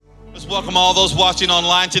Let's welcome all those watching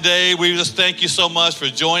online today. We just thank you so much for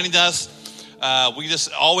joining us. We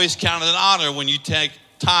just always count it an honor when you take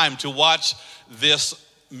time to watch this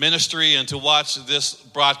ministry and to watch this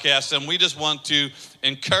broadcast. And we just want to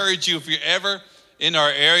encourage you, if you're ever in our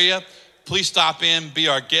area, please stop in, be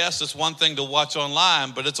our guest. It's one thing to watch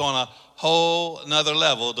online, but it's on a whole another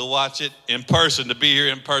level to watch it in person, to be here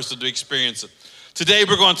in person, to experience it. Today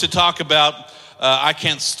we're going to talk about I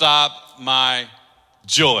Can't Stop My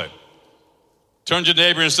Joy. Turn to your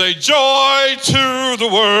neighbor and say, joy to the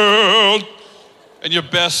world. In your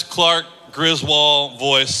best Clark Griswold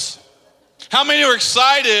voice. How many are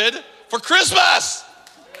excited for Christmas?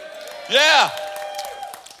 Yeah.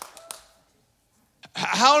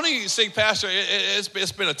 How many say, Pastor,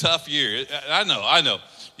 it's been a tough year. I know.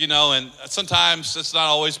 You know, and sometimes it's not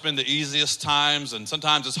always been the easiest times, and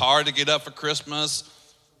sometimes it's hard to get up for Christmas.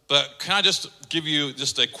 But can I just give you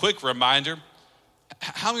just a quick reminder?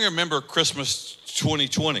 How many remember Christmas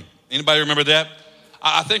 2020? Anybody remember that?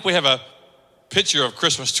 I think we have a picture of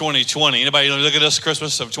Christmas 2020. Anybody look at this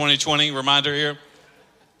Christmas of 2020 reminder here?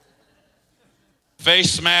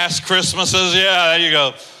 Face mask Christmases. Yeah, there you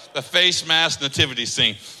go. The face mask nativity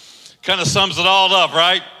scene. Kind of sums it all up,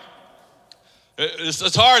 right?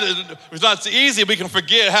 It's hard. It's not easy. We can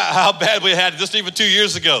forget how bad we had it just even 2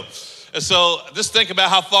 years ago. And so just think about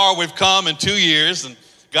how far we've come in 2 years, and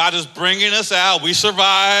God is bringing us out. We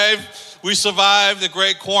survived the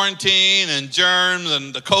great quarantine and germs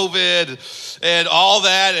and the COVID and all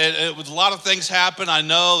that. And it was a lot of things happen. I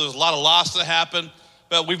know there's a lot of loss that happened,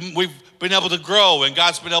 but we've been able to grow, and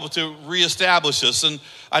God's been able to reestablish us. And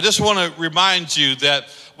I just want to remind you that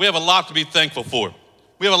we have a lot to be thankful for.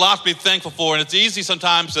 We have a lot to be thankful for, and it's easy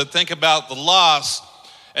sometimes to think about the loss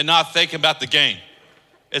and not think about the gain.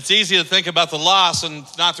 It's easy to think about the loss and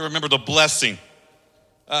not to remember the blessing.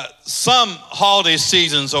 Some holiday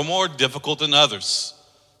seasons are more difficult than others.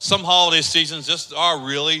 Some holiday seasons just are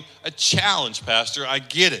really a challenge, Pastor. I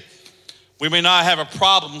get it. We may not have a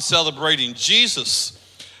problem celebrating Jesus,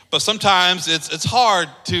 but sometimes it's hard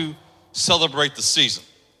to celebrate the season.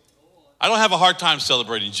 I don't have a hard time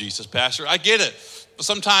celebrating Jesus, Pastor. I get it. But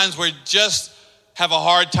sometimes we just have a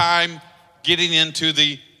hard time getting into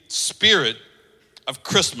the spirit of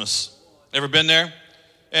Christmas. Ever been there?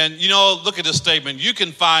 And you know, look at this statement. You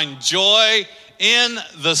can find joy in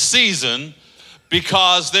the season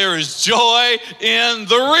because there is joy in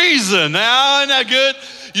the reason. Now, isn't that good?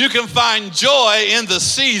 You can find joy in the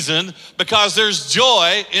season because there's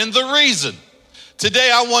joy in the reason. Today,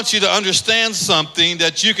 I want you to understand something,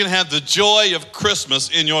 that you can have the joy of Christmas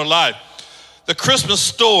in your life. The Christmas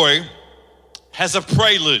story has a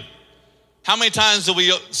prelude. How many times do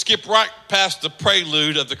we skip right past the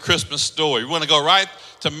prelude of the Christmas story? We want to go right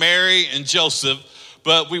to Mary and Joseph,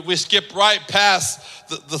 but we skip right past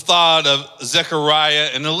the thought of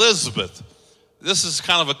Zechariah and Elizabeth. This is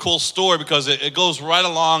kind of a cool story because it goes right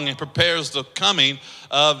along and prepares the coming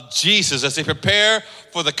of Jesus. As they prepare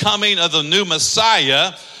for the coming of the new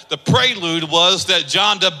Messiah, the prelude was that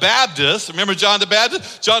John the Baptist, remember John the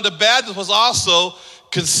Baptist? John the Baptist was also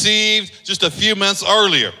conceived just a few months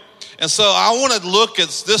earlier. And so I want to look at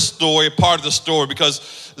this story, part of the story,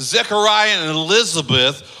 because Zechariah and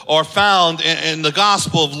Elizabeth are found in the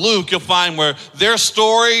Gospel of Luke. You'll find where their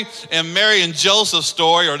story and Mary and Joseph's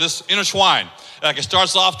story are just intertwined. Like it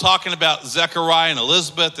starts off talking about Zechariah and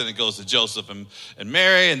Elizabeth, and it goes to Joseph and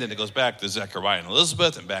Mary, and then it goes back to Zechariah and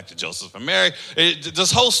Elizabeth, and back to Joseph and Mary.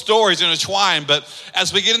 This whole story is intertwined, but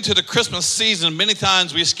as we get into the Christmas season, many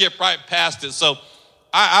times we skip right past it. So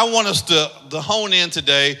I want us to hone in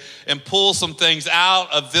today and pull some things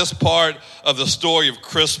out of this part of the story of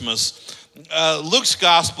Christmas. Luke's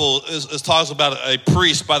gospel talks about a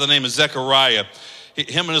priest by the name of Zechariah.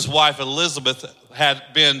 Him and his wife Elizabeth had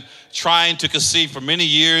been trying to conceive for many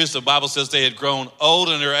years. The Bible says they had grown old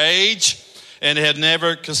in their age and had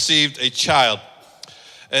never conceived a child.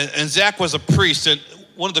 And Zach was a priest. And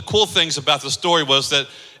one of the cool things about the story was that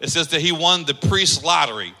it says that he won the priest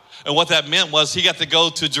lottery. And what that meant was he got to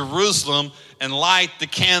go to Jerusalem and light the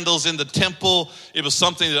candles in the temple. It was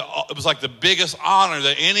something that it was like the biggest honor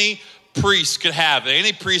that any priest could have.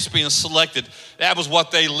 Any priest being selected, that was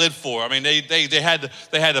what they lived for. I mean, they had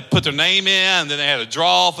to put their name in, and then they had to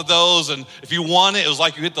draw for those. And if you won it, it was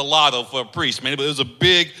like you hit the lotto for a priest. Man, it was a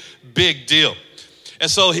big deal.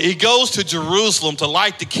 And so he goes to Jerusalem to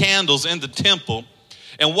light the candles in the temple.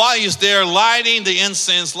 And while he's there lighting the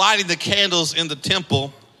incense, lighting the candles in the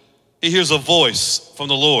temple, he hears a voice from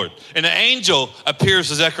the Lord. And an angel appears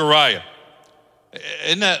to Zechariah.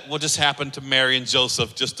 Isn't that what just happened to Mary and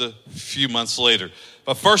Joseph just a few months later?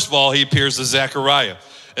 But first of all, he appears to Zechariah.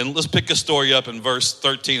 And let's pick a story up in verse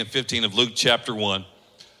 13 and 15 of Luke chapter 1.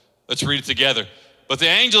 Let's read it together. But the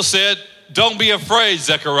angel said, "Don't be afraid,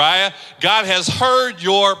 Zechariah. God has heard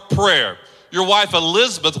your prayer. Your wife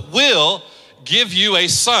Elizabeth will give you a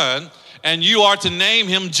son, and you are to name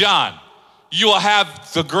him John. You will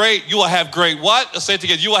have great what? Let's say it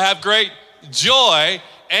together. You will have great joy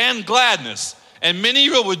and gladness, and many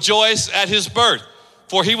will rejoice at his birth.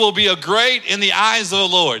 For he will be a great in the eyes of the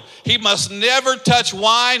Lord. He must never touch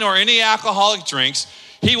wine or any alcoholic drinks.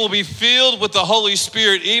 He will be filled with the Holy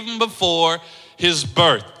Spirit even before his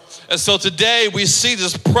birth." And so today we see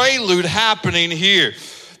this prelude happening here,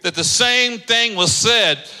 that the same thing was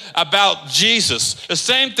said about Jesus. The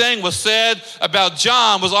same thing was said about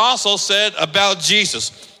John was also said about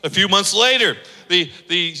Jesus. A few months later, the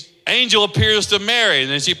angel appears to Mary,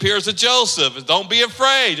 and then she appears to Joseph. Don't be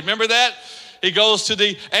afraid. Remember that? He goes to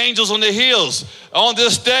the angels on the hills. "On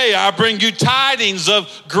this day, I bring you tidings of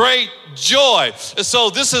great joy." And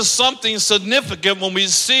so this is something significant when we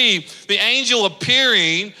see the angel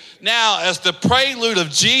appearing now as the prelude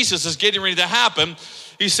of Jesus is getting ready to happen.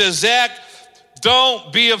 He says, "Zach,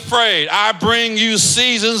 don't be afraid. I bring you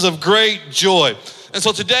seasons of great joy." And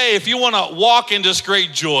so today, if you want to walk in this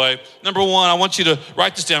great joy, number one, I want you to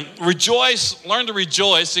write this down. Learn to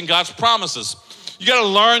rejoice in God's promises. You got to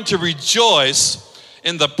learn to rejoice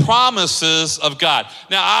in the promises of God.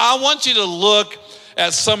 Now, I want you to look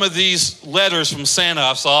at some of these letters from Santa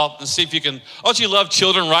I saw and see if you can. Don't you love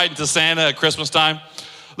children writing to Santa at Christmas time?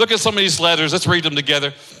 Look at some of these letters. Let's read them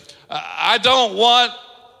together. I don't want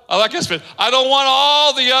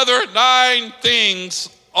all the other 9 things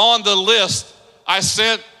on the list I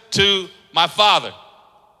sent to my father.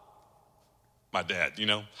 My dad,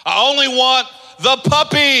 I only want the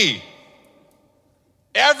puppy.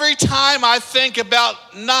 Every time I think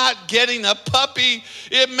about not getting a puppy,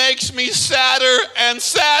 it makes me sadder and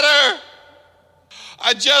sadder.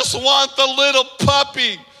 I just want the little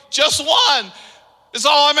puppy. Just one is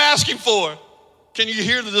all I'm asking for. Can you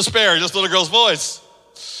hear the despair in this little girl's voice?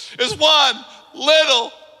 It's one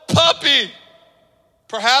little puppy.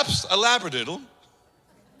 Perhaps a Labradoodle,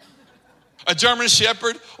 a German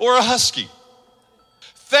Shepherd, or a Husky.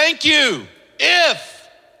 Thank you if,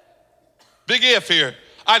 big if here,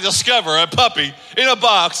 I discover a puppy in a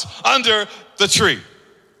box under the tree.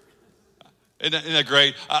 Isn't that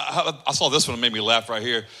great? I saw this one, it made me laugh right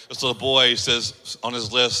here. This little boy says on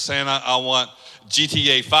his list, "Santa, I want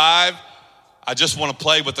GTA 5. I just want to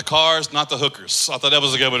play with the cars, not the hookers." I thought that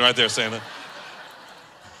was a good one right there, Santa.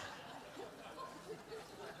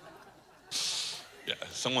 Yeah,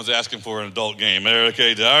 someone's asking for an adult game.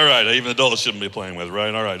 Okay, all right, even adults shouldn't be playing with,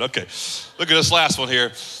 right? All right, okay. Look at this last one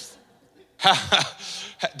here.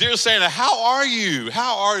 Dear Santa, how are you?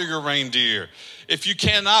 How are your reindeer? If you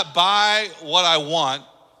cannot buy what I want,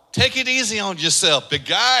 take it easy on yourself, big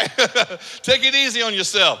guy. Take it easy on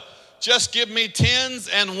yourself. Just give me 10s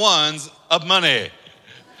and 1s of money.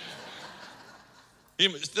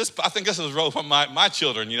 I think this is wrote from my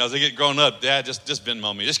children, as they get grown up. Dad, just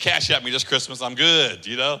Venmo me. Just cash out me this Christmas. I'm good,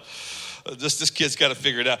 This kid's got to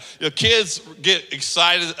figure it out. Kids get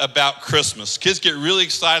excited about Christmas. Kids get really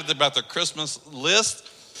excited about the Christmas list.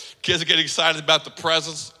 Kids get excited about the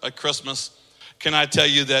presents at Christmas. Can I tell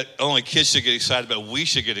you that only kids should get excited about? We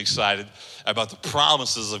should get excited about the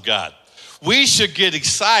promises of God. We should get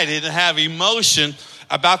excited and have emotion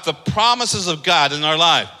about the promises of God in our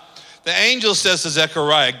life. The angel says to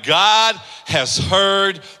Zechariah, "God has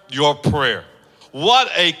heard your prayer."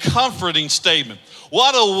 What a comforting statement.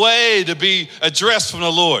 What a way to be addressed from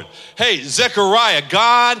the Lord. Hey, Zechariah,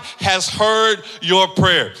 God has heard your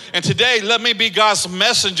prayer. And today, let me be God's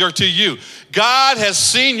messenger to you. God has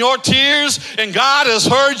seen your tears and God has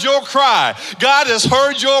heard your cry. God has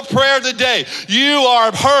heard your prayer today. You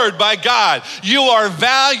are heard by God. You are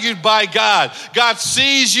valued by God. God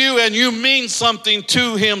sees you and you mean something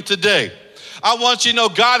to him today. I want you to know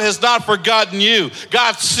God has not forgotten you.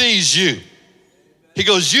 God sees you. He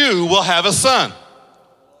goes, "You will have a son."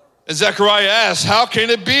 And Zechariah asks, "How can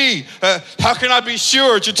it be? How can I be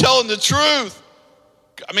sure that you're telling the truth?"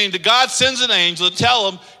 God sends an angel to tell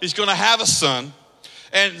him he's going to have a son.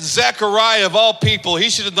 And Zechariah, of all people, he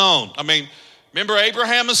should have known. Remember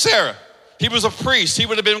Abraham and Sarah? He was a priest. He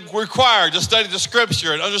would have been required to study the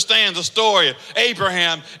scripture and understand the story of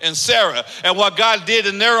Abraham and Sarah and what God did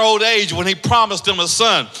in their old age when he promised them a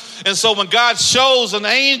son. And so when God shows an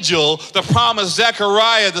angel to promise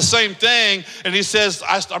Zechariah the same thing, and he says,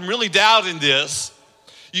 I'm really doubting this,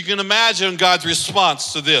 you can imagine God's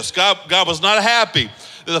response to this. God was not happy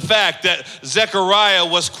with the fact that Zechariah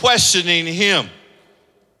was questioning him.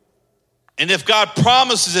 And if God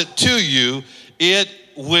promises it to you, it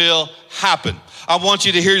will happen. I want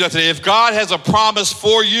you to hear that today. If God has a promise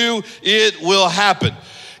for you, it will happen.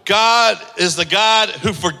 God is the God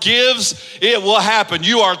who forgives. It will happen.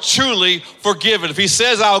 You are truly forgiven. If he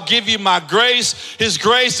says, I'll give you my grace, his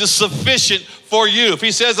grace is sufficient for you. If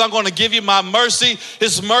he says, I'm going to give you my mercy,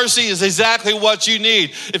 his mercy is exactly what you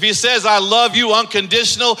need. If he says, I love you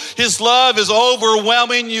unconditional, his love is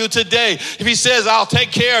overwhelming you today. If he says, I'll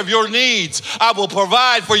take care of your needs, I will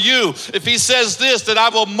provide for you. If he says this, that I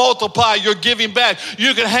will multiply your giving back,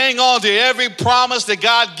 you can hang on to every promise that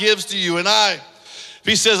God gives to you and I. If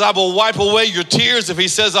he says, I will wipe away your tears. If he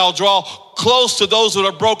says, I'll draw close to those who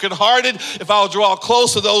are brokenhearted. If I'll draw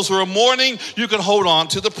close to those who are mourning, you can hold on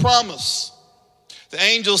to the promise. The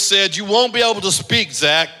angel said, you won't be able to speak,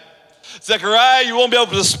 Zechariah, you won't be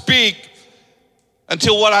able to speak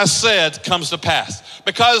until what I said comes to pass.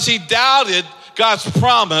 Because he doubted God's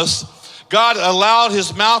promise, God allowed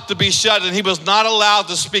his mouth to be shut and he was not allowed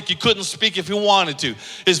to speak. He couldn't speak if he wanted to.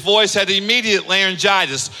 His voice had immediate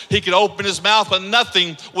laryngitis. He could open his mouth, but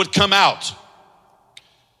nothing would come out.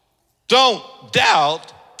 Don't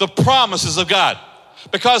doubt the promises of God.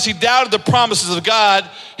 Because he doubted the promises of God,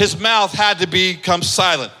 his mouth had to become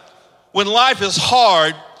silent. When life is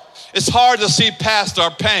hard, it's hard to see past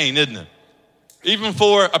our pain, isn't it? Even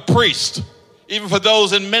for a priest. Even for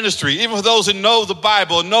those in ministry, even for those who know the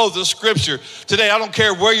Bible and know the scripture. Today, I don't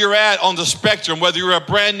care where you're at on the spectrum, whether you're a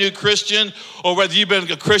brand new Christian or whether you've been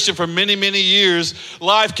a Christian for many, many years,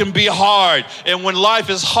 life can be hard. And when life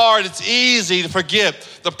is hard, it's easy to forget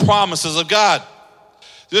the promises of God.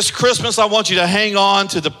 This Christmas, I want you to hang on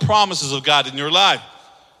to the promises of God in your life.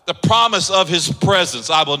 The promise of his presence.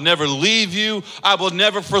 I will never leave you. I will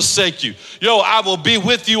never forsake you. I will be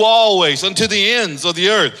with you always unto the ends of the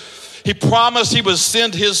earth. He promised he would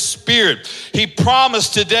send his spirit. He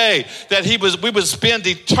promised today that we would spend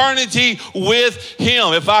eternity with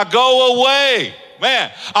him. If I go away,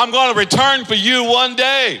 I'm going to return for you one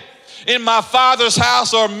day. In my Father's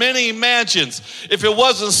house are many mansions. If it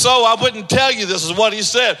wasn't so, I wouldn't tell you this is what he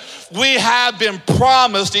said. We have been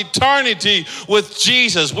promised eternity with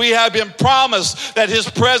Jesus. We have been promised that his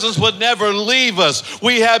presence would never leave us.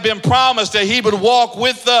 We have been promised that he would walk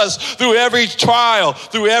with us through every trial,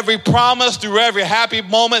 through every promise, through every happy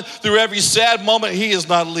moment, through every sad moment. He is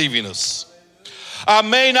not leaving us. I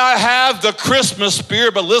may not have the Christmas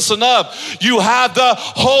spirit, but listen up. You have the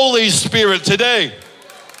Holy Spirit today.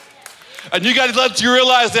 And you got to let you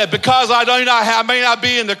realize that because I may not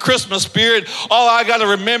be in the Christmas spirit, all I got to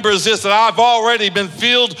remember is this, that I've already been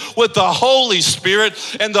filled with the Holy Spirit,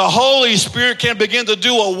 and the Holy Spirit can begin to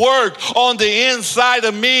do a work on the inside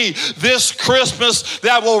of me this Christmas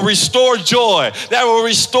that will restore joy, that will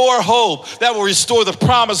restore hope, that will restore the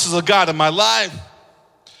promises of God in my life.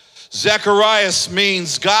 Zacharias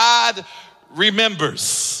means God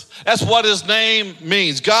remembers. That's what his name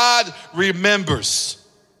means. God remembers.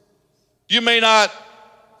 You may not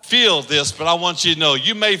feel this, but I want you to know,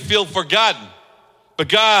 you may feel forgotten, but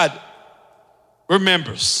God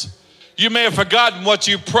remembers. You may have forgotten what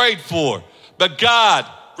you prayed for, but God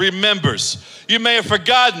remembers. You may have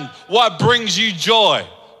forgotten what brings you joy,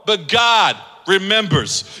 but God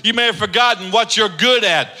remembers. You may have forgotten what you're good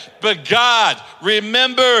at, but God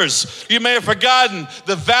remembers. You may have forgotten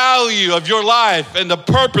the value of your life and the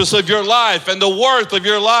purpose of your life and the worth of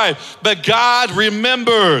your life, but God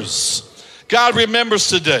remembers. God remembers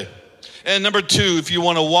today. And number two, if you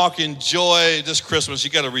want to walk in joy this Christmas,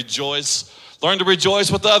 you got to rejoice. Learn to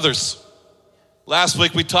rejoice with others. Last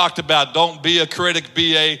week we talked about don't be a critic,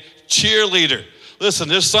 be a cheerleader. Listen,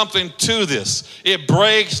 there's something to this. It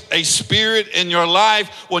breaks a spirit in your life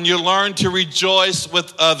when you learn to rejoice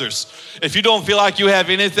with others. If you don't feel like you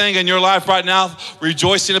have anything in your life right now worth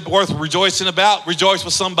rejoicing about, rejoice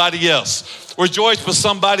with somebody else. Rejoice with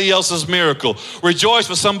somebody else's miracle. Rejoice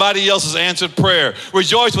with somebody else's answered prayer.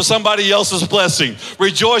 Rejoice with somebody else's blessing.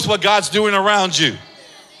 Rejoice what God's doing around you.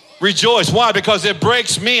 Rejoice. Why? Because it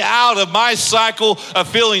breaks me out of my cycle of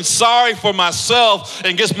feeling sorry for myself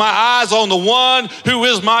and gets my eyes on the one who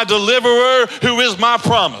is my deliverer, who is my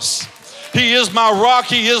promise. He is my rock.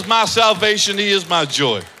 He is my salvation. He is my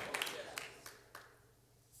joy.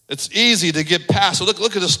 It's easy to get past. So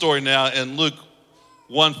look at the story now in Luke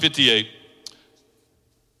 1:58.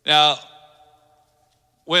 Now,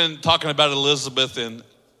 when talking about Elizabeth and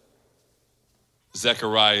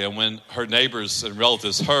Zechariah, when her neighbors and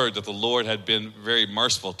relatives heard that the Lord had been very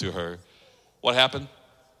merciful to her, what happened?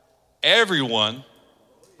 Everyone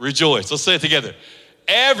rejoiced. Let's say it together.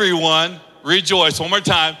 Everyone rejoiced. One more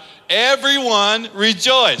time. Everyone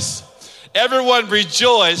rejoiced. Everyone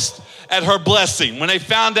rejoiced at her blessing, when they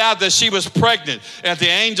found out that she was pregnant and the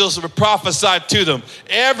angels prophesied to them,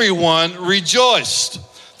 everyone rejoiced.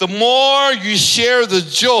 The more you share the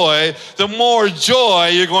joy, the more joy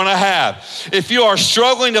you're going to have. If you are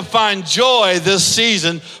struggling to find joy this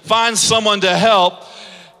season, find someone to help.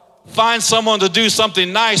 Find someone to do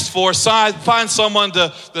something nice for. Find someone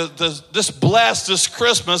to just bless this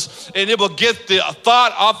Christmas, and it will get the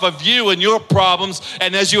thought off of you and your problems.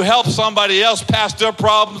 And as you help somebody else past their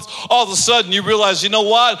problems, all of a sudden you realize, you know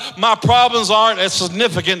what? My problems aren't as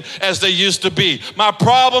significant as they used to be. My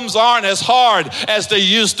problems aren't as hard as they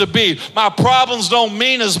used to be. My problems don't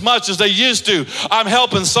mean as much as they used to. I'm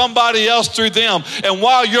helping somebody else through them. And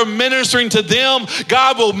while you're ministering to them,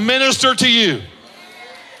 God will minister to you.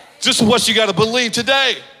 This is what you got to believe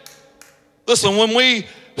today. Listen,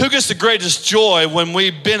 who gets the greatest joy when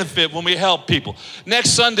we benefit, when we help people?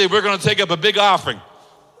 Next Sunday, we're going to take up a big offering.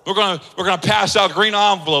 We're going to pass out green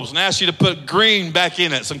envelopes and ask you to put green back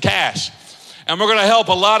in it, some cash. And we're going to help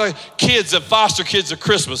a lot of kids, that foster kids at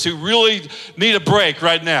Christmas, who really need a break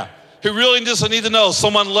right now, who really just need to know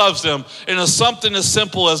someone loves them. And it's something as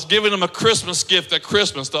simple as giving them a Christmas gift at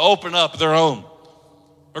Christmas to open up their own.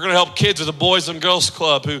 We're going to help kids at the Boys and Girls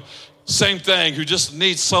Club who, same thing, who just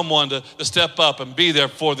need someone to step up and be there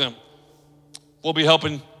for them. We'll be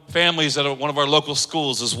helping families at one of our local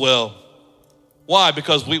schools as well. Why?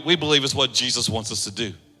 Because we believe it's what Jesus wants us to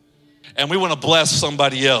do. And we want to bless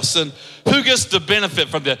somebody else. And who gets the benefit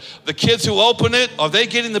from that? The kids who open it, are they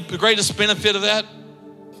getting the greatest benefit of that?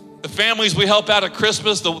 The families we help out at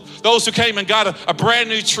Christmas, those who came and got a brand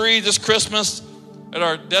new tree this Christmas at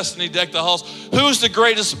our Destiny Deck the Halls, who's the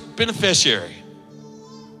greatest beneficiary?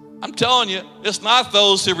 I'm telling you, it's not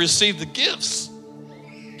those who received the gifts.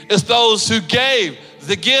 It's those who gave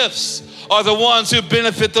the gifts are the ones who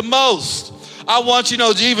benefit the most. I want you to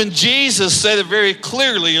know, even Jesus said it very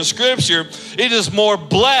clearly in Scripture, it is more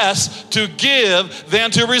blessed to give than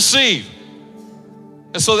to receive.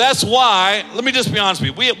 And so that's why, let me just be honest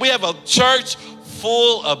with you, we have a church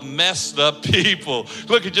full of messed up people.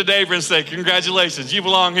 Look at your neighbor and say, congratulations, you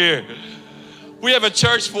belong here. We have a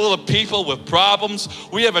church full of people with problems.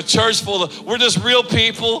 We have a church we're just real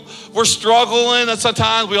people. We're struggling, and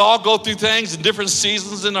sometimes we all go through things in different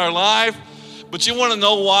seasons in our life. But you want to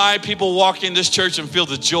know why people walk in this church and feel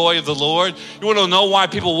the joy of the Lord? You want to know why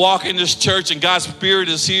people walk in this church and God's Spirit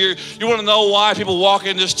is here? You want to know why people walk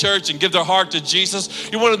in this church and give their heart to Jesus?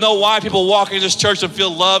 You want to know why people walk in this church and feel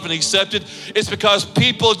loved and accepted? It's because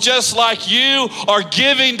people just like you are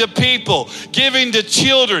giving to people, giving to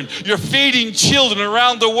children. You're feeding children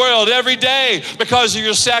around the world every day because of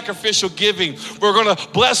your sacrificial giving. We're going to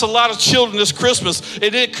bless a lot of children this Christmas,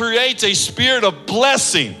 and it creates a spirit of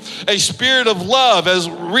blessing, a spirit of love has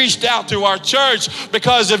reached out to our church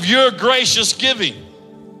because of your gracious giving.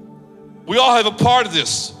 We all have a part of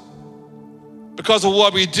this. Because of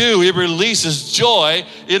what we do, it releases joy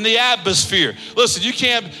in the atmosphere. Listen,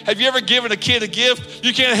 have you ever given a kid a gift?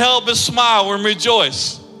 You can't help but smile and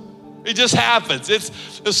rejoice. It just happens.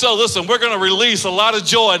 So listen, we're going to release a lot of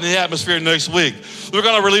joy in the atmosphere next week. We're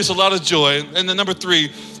going to release a lot of joy. And then number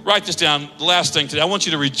 3, write this down, the last thing today. I want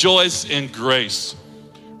you to rejoice in grace.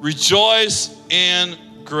 Rejoice in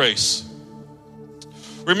grace.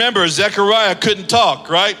 Remember, Zechariah couldn't talk,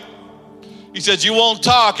 right? He said, you won't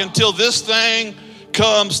talk until this thing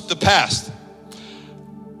comes to pass.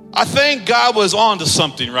 I think God was on to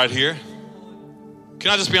something right here. Can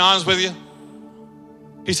I just be honest with you?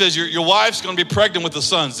 He says, your wife's going to be pregnant with a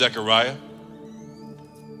son, Zechariah.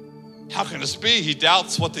 How can this be? He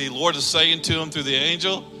doubts what the Lord is saying to him through the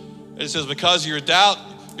angel. And it says, because of your doubt,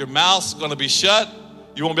 your mouth's going to be shut.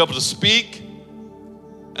 You won't be able to speak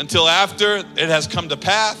until after it has come to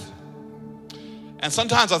pass. And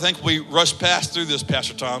sometimes I think we rush past through this,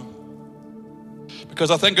 Pastor Tom,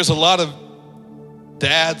 because I think there's a lot of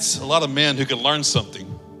dads, a lot of men who can learn something.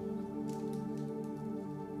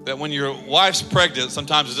 That when your wife's pregnant,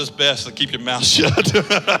 sometimes it's just best to keep your mouth shut.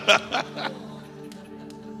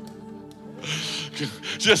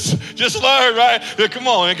 just learn, right? Come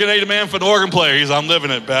on, can aid a man for an organ player? I'm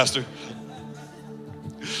living it, Pastor.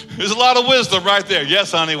 There's a lot of wisdom right there.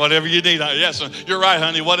 Yes, honey, whatever you need. Yes, you're right,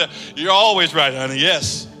 honey. You're always right, honey.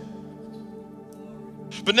 Yes.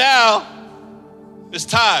 But now, it's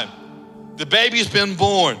time. The baby's been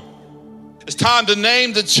born. It's time to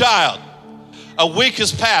name the child. A week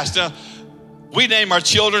has passed. Now, we name our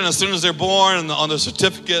children as soon as they're born on the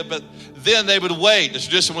certificate, but then they would wait. The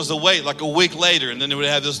tradition was to wait like a week later, and then they would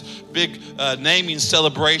have this big naming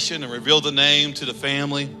celebration and reveal the name to the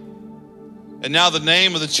family. And now the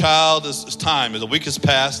name of the child is time. The week has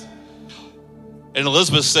passed. And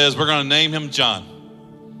Elizabeth says, we're going to name him John.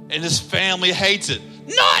 And his family hates it.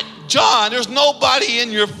 Not John. There's nobody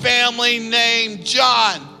in your family named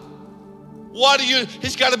John.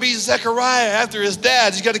 He's got to be Zechariah after his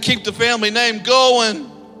dad. He's got to keep the family name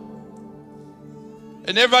going.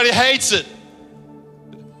 And everybody hates it.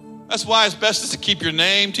 That's why it's best just to keep your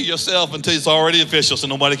name to yourself until it's already official so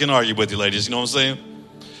nobody can argue with you, ladies. You know what I'm saying?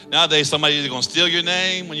 Nowadays, somebody's either going to steal your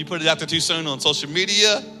name when you put it out there too soon on social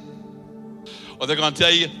media, or they're going to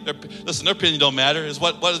tell you, listen, their opinion don't matter. It's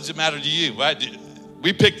what does it matter to you, right?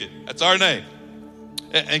 We picked it. That's our name.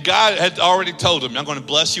 And God had already told him, I'm going to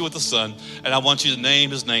bless you with a son, and I want you to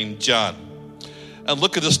name his name John. And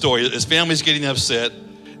look at the story. His family's getting upset.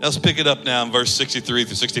 Let's pick it up now in verse 63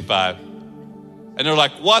 through 65. And they're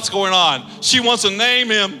like, what's going on? She wants to name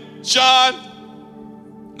him John.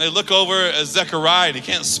 And they look over at Zechariah, and he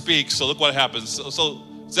can't speak, so look what happens. So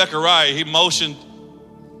Zechariah, he motioned,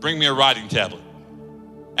 bring me a writing tablet.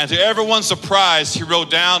 And to everyone's surprise, he wrote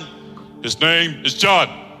down, his name is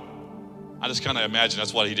John. I just kind of imagine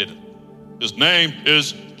that's what he did. His name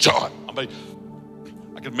is John. I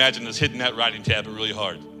can imagine this hitting that writing tablet really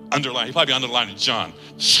hard. Underline, he probably underlined John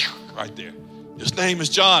right there. His name is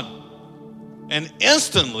John. And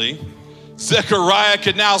instantly, Zechariah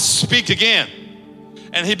could now speak again.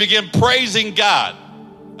 And he began praising God.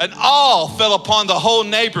 And awe fell upon the whole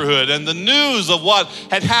neighborhood. And the news of what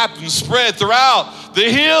had happened spread throughout the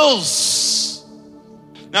hills.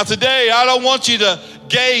 Now today, I don't want you to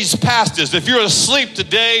gaze past this. If you're asleep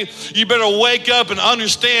today, you better wake up and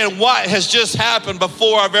understand what has just happened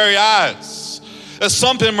before our very eyes. That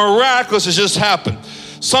something miraculous has just happened.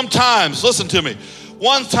 Sometimes, listen to me,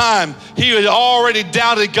 one time he had already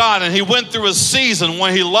doubted God, and he went through a season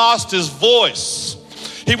when he lost his voice.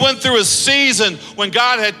 He went through a season when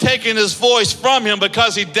God had taken his voice from him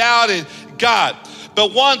because he doubted God.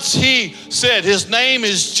 But once he said his name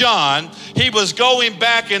is John, he was going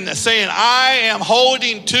back and saying, I am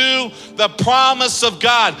holding to the promise of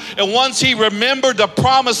God. And once he remembered the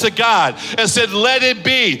promise of God and said, let it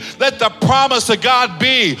be, let the promise of God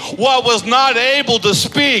be. What was not able to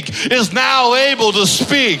speak is now able to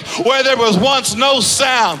speak. Where there was once no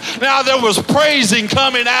sound, now there was praising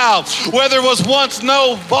coming out. Where there was once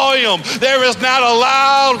no volume, there is now a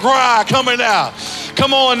loud cry coming out.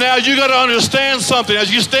 Come on now, you got to understand something.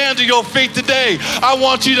 As you stand to your feet today, I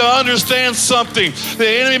want you to understand something. The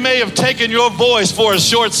enemy may have taken your voice for a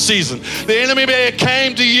short season. The enemy may have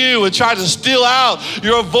came to you and tried to steal out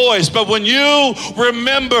your voice. But when you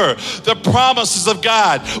remember the promises of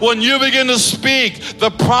God, when you begin to speak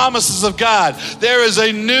the promises of God, there is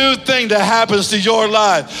a new thing that happens to your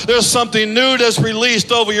life. There's something new that's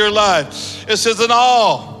released over your life. It says, in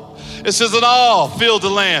all. It says an awe filled the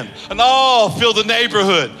land. An awe filled the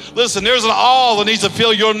neighborhood. Listen, there's an awe that needs to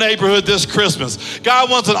fill your neighborhood this Christmas. God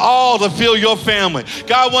wants an awe to fill your family.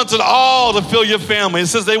 God wants an awe to fill your family. It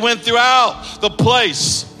says they went throughout the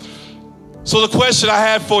place. So the question I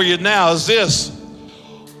have for you now is this.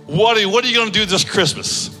 What are you going to do this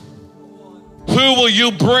Christmas? Who will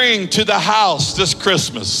you bring to the house this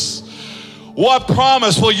Christmas? What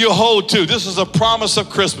promise will you hold to? This is a promise of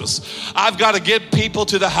Christmas. I've got to get people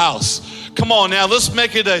to the house. Come on now, let's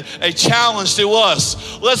make it a challenge to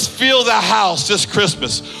us. Let's fill the house this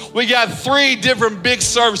Christmas. We got 3 different big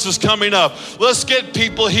services coming up. Let's get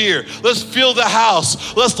people here. Let's fill the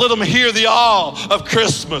house. Let's let them hear the awe of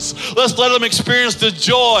Christmas. Let's let them experience the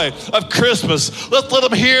joy of Christmas. Let's let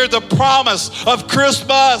them hear the promise of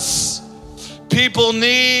Christmas. People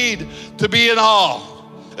need to be in awe.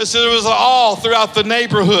 It says there was an awe throughout the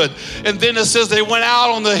neighborhood. And then it says they went out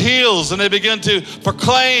on the hills and they began to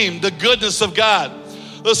proclaim the goodness of God.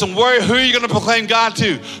 Listen, who are you going to proclaim God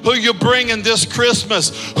to? Who are you bringing this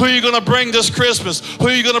Christmas? Who are you going to bring this Christmas? Who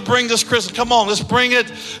are you going to bring this Christmas? Come on, let's bring it.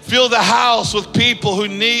 Fill the house with people who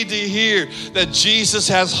need to hear that Jesus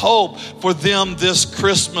has hope for them this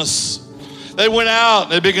Christmas. They went out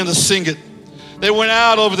and they began to sing it. They went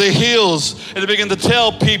out over the hills and they began to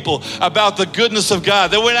tell people about the goodness of God.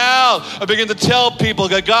 They went out and began to tell people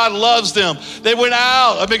that God loves them. They went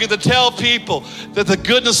out and began to tell people that the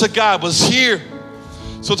goodness of God was here.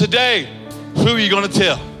 So today, who are you going to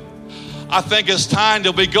tell? I think it's time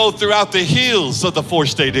that we go throughout the hills of the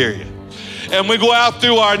 4-state area. And we go out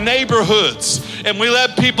through our neighborhoods and we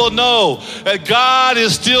let people know that God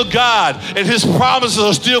is still God and his promises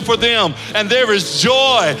are still for them. And there is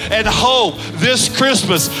joy and hope this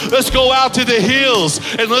Christmas. Let's go out to the hills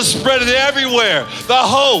and let's spread it everywhere. The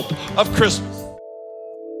hope of Christmas.